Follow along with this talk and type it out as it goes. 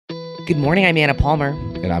Good morning, I'm Anna Palmer.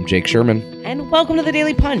 And I'm Jake Sherman. And welcome to the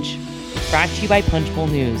Daily Punch, brought to you by Punchbowl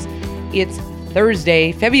News. It's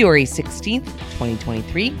Thursday, February 16th,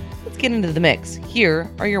 2023. Let's get into the mix.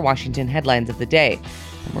 Here are your Washington headlines of the day.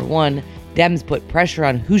 Number one, Dems put pressure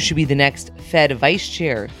on who should be the next Fed vice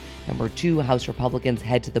chair. Number two, House Republicans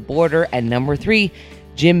head to the border. And number three,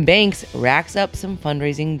 Jim Banks racks up some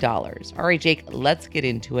fundraising dollars. All right, Jake, let's get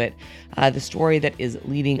into it. The story that is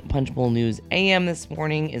leading Punchbowl News AM this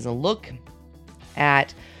morning is a look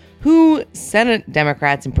at who Senate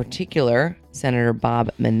Democrats, in particular, Senator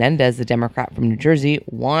Bob Menendez, the Democrat from New Jersey,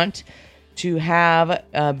 want to have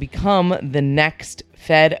become the next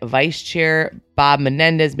Fed vice chair. Bob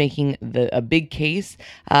Menendez making a big case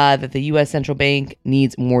that the U.S. Central Bank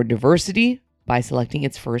needs more diversity by selecting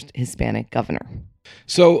its first Hispanic governor.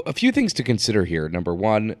 So a few things to consider here. Number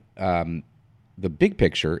one, the big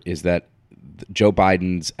picture is that Joe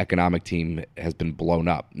Biden's economic team has been blown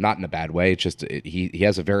up, not in a bad way. It's just he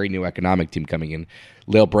has a very new economic team coming in.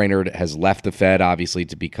 Lael Brainard has left the Fed, obviously,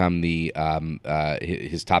 to become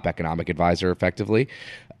his top economic advisor, effectively.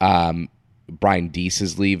 Brian Deese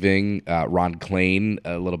is leaving. Ron Klain,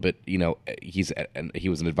 a little bit, he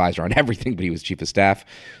was an advisor on everything, but he was chief of staff.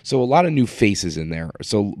 So a lot of new faces in there.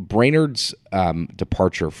 So Brainard's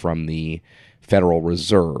departure from the Federal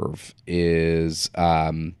Reserve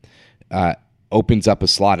opens up a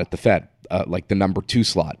slot at the Fed, like the number two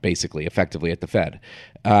slot, basically, effectively at the Fed.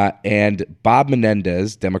 And Bob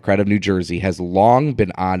Menendez, Democrat of New Jersey, has long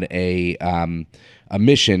been on a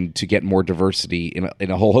mission to get more diversity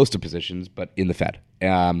in a whole host of positions, but in the Fed.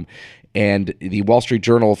 And the Wall Street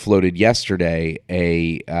Journal floated yesterday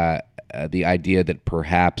the idea that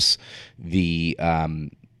perhaps the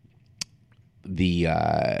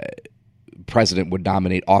president would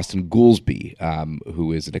nominate Austan Goolsbee,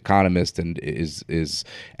 who is an economist and is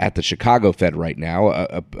at the Chicago Fed right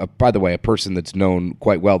now. By the way, a person that's known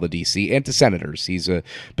quite well to D.C. and to senators. He's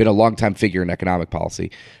been a longtime figure in economic policy.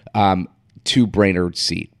 To Brainard's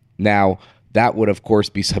seat. Now, that would, of course,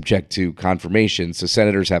 be subject to confirmation, so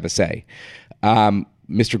senators have a say. Mr.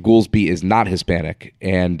 Goolsbee is not Hispanic,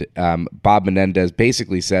 and Bob Menendez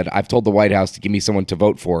basically said, I've told the White House to give me someone to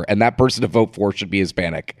vote for, and that person to vote for should be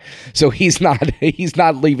Hispanic. So he's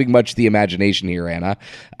not leaving much to the imagination here, Anna.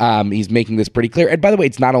 He's making this pretty clear. And by the way,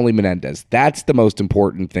 it's not only Menendez. That's the most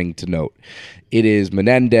important thing to note. It is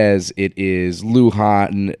Menendez. It is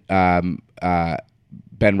Lujan,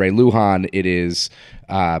 Ben Ray Lujan. It is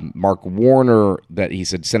Mark Warner. That he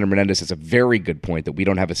said Senator Menendez has a very good point that we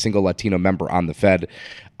don't have a single Latino member on the Fed.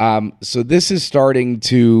 So this is starting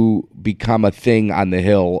to become a thing on the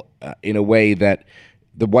Hill in a way that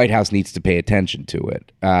the White House needs to pay attention to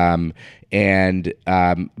it. And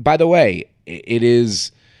by the way,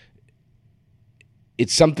 it's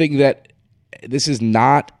something that this is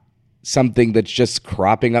not something that's just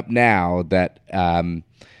cropping up now that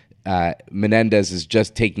Menendez is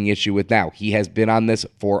just taking issue with now. He has been on this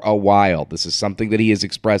for a while. This is something that he has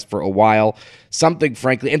expressed for a while. Something,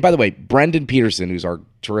 frankly, and by the way, Brendan Peterson, who's our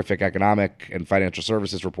terrific economic and financial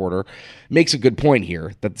services reporter, makes a good point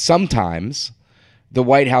here that sometimes the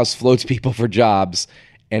White House floats people for jobs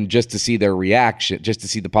and just to see their reaction, just to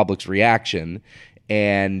see the public's reaction,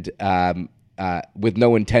 and with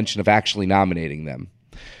no intention of actually nominating them.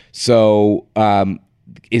 So,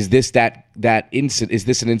 is this that incident? Is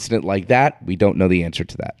this an incident like that? We don't know the answer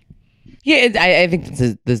to that. Yeah, I think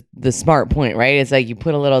it's the smart point, right? It's like you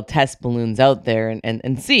put a little test balloons out there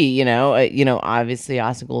and see, obviously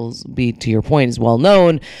Austan Goolsbee, to your point, is well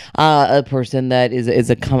known, a person that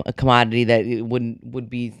is a commodity that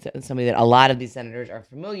would be somebody that a lot of these senators are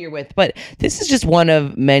familiar with. But this is just one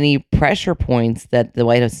of many pressure points that the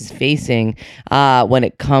White House is facing when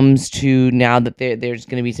it comes to now that there's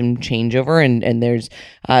going to be some changeover and there's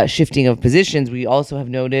shifting of positions. We also have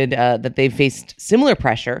noted that they've faced similar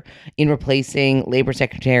pressure in replacing Labor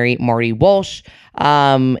Secretary Marty Walsh.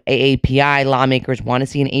 AAPI lawmakers want to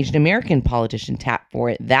see an Asian American politician tap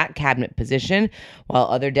for that cabinet position, while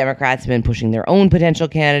other Democrats have been pushing their own potential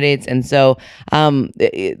candidates. And so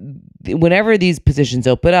whenever these positions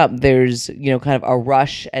open up, there's, kind of a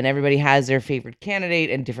rush and everybody has their favorite candidate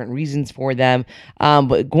and different reasons for them.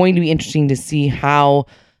 But going to be interesting to see how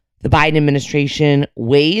the Biden administration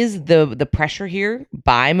weighs the pressure here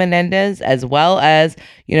by Menendez, as well as,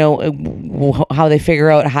 how they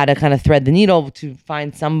figure out how to kind of thread the needle to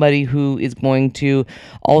find somebody who is going to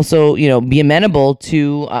also, be amenable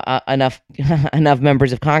to enough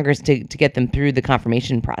members of Congress to get them through the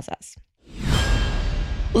confirmation process.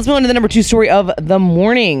 Let's move on to the number 2 story of the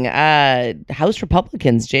morning. House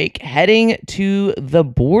Republicans, Jake, heading to the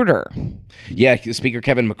border. Yeah, Speaker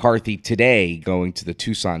Kevin McCarthy today going to the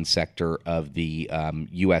Tucson sector of the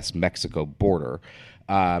U.S.-Mexico border.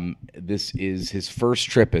 This is his first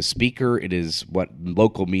trip as speaker. It is what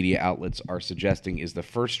local media outlets are suggesting is the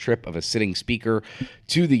first trip of a sitting speaker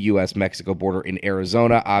to the U.S.-Mexico border in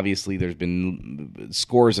Arizona. Obviously, there's been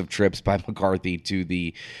scores of trips by McCarthy to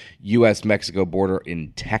the U.S.-Mexico border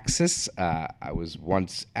in Texas. I was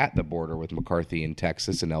once at the border with McCarthy in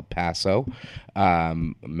Texas, in El Paso,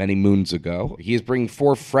 many moons ago. He is bringing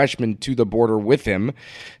 4 freshmen to the border with him.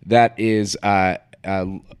 That is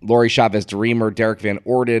Lori Chavez DeRemer, Derek Van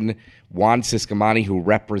Orden, Juan Ciscomani, who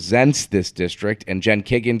represents this district, and Jen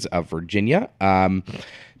Kiggins of Virginia.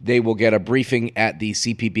 They will get a briefing at the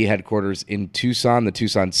CPB headquarters in Tucson, the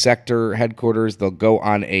Tucson sector headquarters. They'll go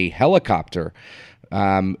on a helicopter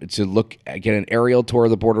to get an aerial tour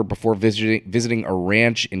of the border before visiting a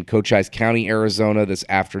ranch in Cochise County, Arizona this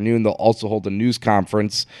afternoon. They'll also hold a news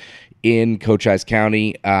conference in Cochise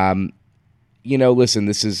County. Listen,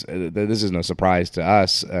 this is no surprise to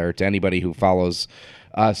us or to anybody who follows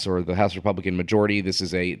us or the House Republican majority.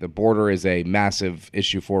 The border is a massive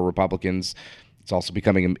issue for Republicans. It's also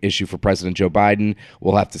becoming an issue for President Joe Biden.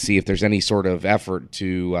 We'll have to see if there's any sort of effort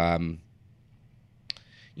to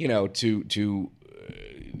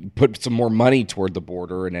put some more money toward the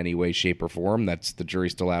border in any way, shape, or form. The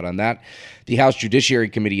jury's still out on that. The House Judiciary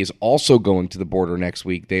Committee is also going to the border next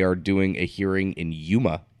week. They are doing a hearing in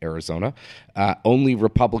Yuma, Arizona. Only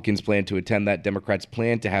Republicans plan to attend that. Democrats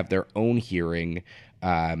plan to have their own hearing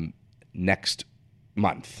next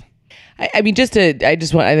month. I think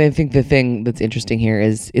the thing that's interesting here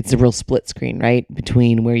is it's a real split screen, right?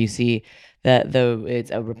 Between where you see it's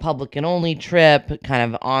a Republican only trip, kind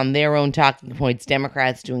of on their own talking points,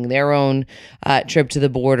 Democrats doing their own trip to the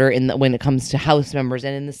border when it comes to House members.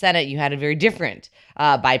 And in the Senate, you had a very different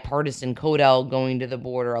bipartisan Codell going to the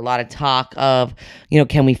border. A lot of talk of,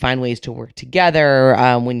 can we find ways to work together?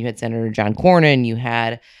 When you had Senator John Cornyn, you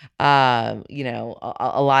had, a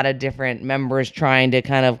lot of different members trying to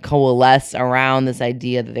kind of coalesce around this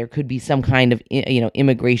idea that there could be some kind of,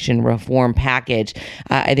 immigration reform package.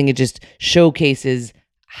 I think it just showcases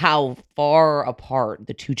how far apart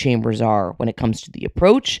the two chambers are when it comes to the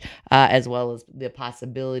approach, as well as the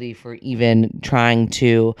possibility for even trying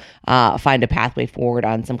to find a pathway forward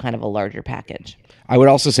on some kind of a larger package. I would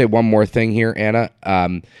also say one more thing here, Anna.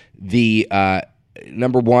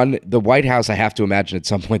 Number one, the White House, I have to imagine at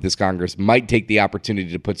some point this Congress might take the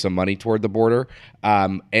opportunity to put some money toward the border.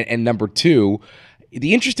 And number two,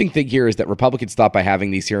 the interesting thing here is that Republicans thought by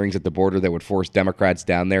having these hearings at the border that would force Democrats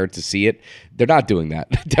down there to see it. They're not doing that.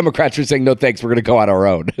 Democrats are saying, no, thanks, we're going to go on our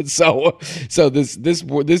own. So this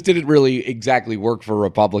didn't really exactly work for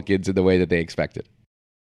Republicans in the way that they expected.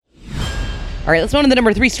 All right, let's move on to the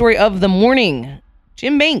number 3 story of the morning.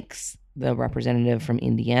 Jim Banks, the representative from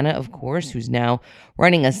Indiana, of course, who's now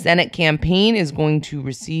running a Senate campaign, is going to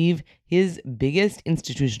receive his biggest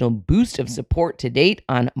institutional boost of support to date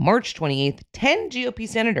on March 28th. 10 GOP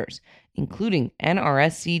senators, including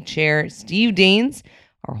NRSC Chair Steve Daines,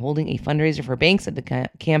 are holding a fundraiser for Banks at the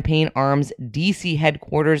Campaign Arms DC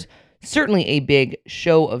headquarters. Certainly a big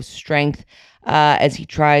show of strength as he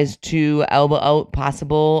tries to elbow out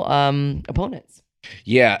possible opponents.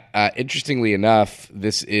 Yeah, interestingly enough,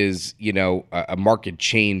 this is, a market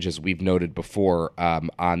change, as we've noted before,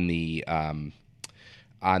 on the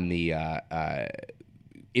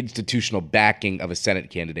institutional backing of a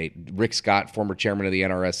Senate candidate. Rick Scott, former chairman of the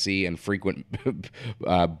NRSC and frequent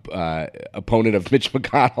opponent of Mitch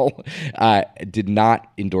McConnell, did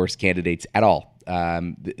not endorse candidates at all.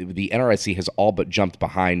 The NRSC has all but jumped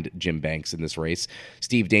behind Jim Banks in this race.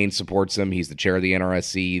 Steve Daines supports him. He's the chair of the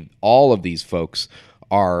NRSC. All of these folks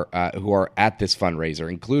are who are at this fundraiser,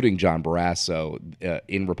 including John Barrasso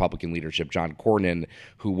in Republican leadership, John Cornyn,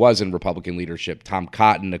 who was in Republican leadership, Tom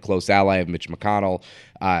Cotton, a close ally of Mitch McConnell,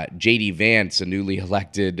 J.D. Vance, a newly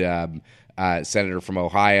elected senator from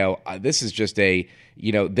Ohio. This is just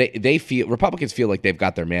Republicans feel like they've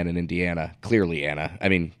got their man in Indiana. Clearly, Anna. I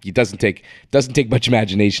mean, it doesn't take much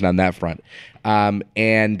imagination on that front. I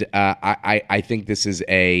think this is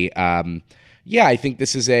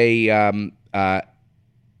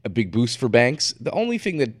a big boost for Banks. The only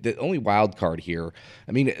wild card here,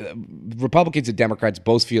 I mean, Republicans and Democrats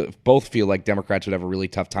both feel like Democrats would have a really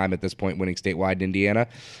tough time at this point winning statewide in Indiana.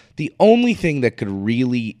 The only thing that could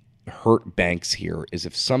really hurt Banks here is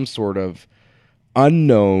if some sort of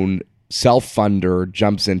unknown self-funder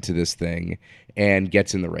jumps into this thing and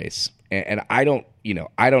gets in the race. And I don't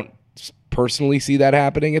personally see that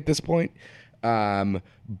happening at this point.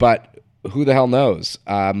 But who the hell knows?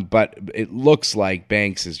 But it looks like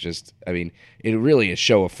Banks is just, it really is a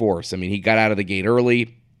show of force. He got out of the gate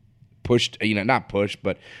early, pushed, not pushed,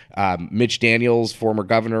 but Mitch Daniels, former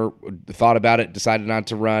governor, thought about it, decided not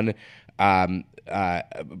to run.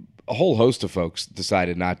 A whole host of folks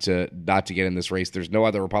decided not to get in this race. There's no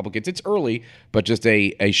other Republicans. It's early, but just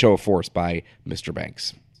a show of force by Mr.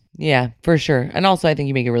 Banks. Yeah, for sure. And also, I think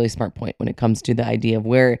you make a really smart point when it comes to the idea of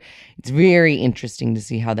where it's very interesting to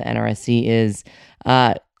see how the NRSC is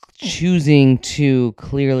choosing to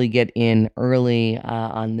clearly get in early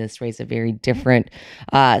on this race, a very different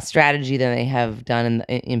strategy than they have done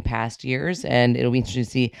in past years. And it'll be interesting to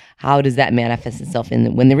see how does that manifest itself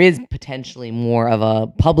in when there is potentially more of a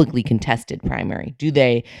publicly contested primary. Do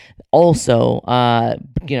they also,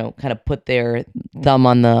 kind of put their thumb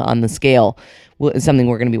on the scale? Is something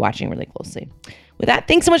we're going to be watching really closely. With that,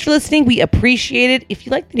 thanks so much for listening. We appreciate it. If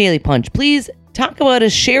you like the Daily Punch, please talk about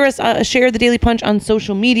us, share the Daily Punch on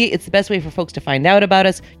social media. It's the best way for folks to find out about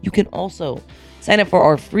us. You can also sign up for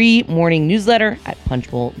our free morning newsletter at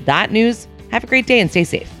punchbowl.news. Have a great day and stay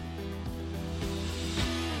safe.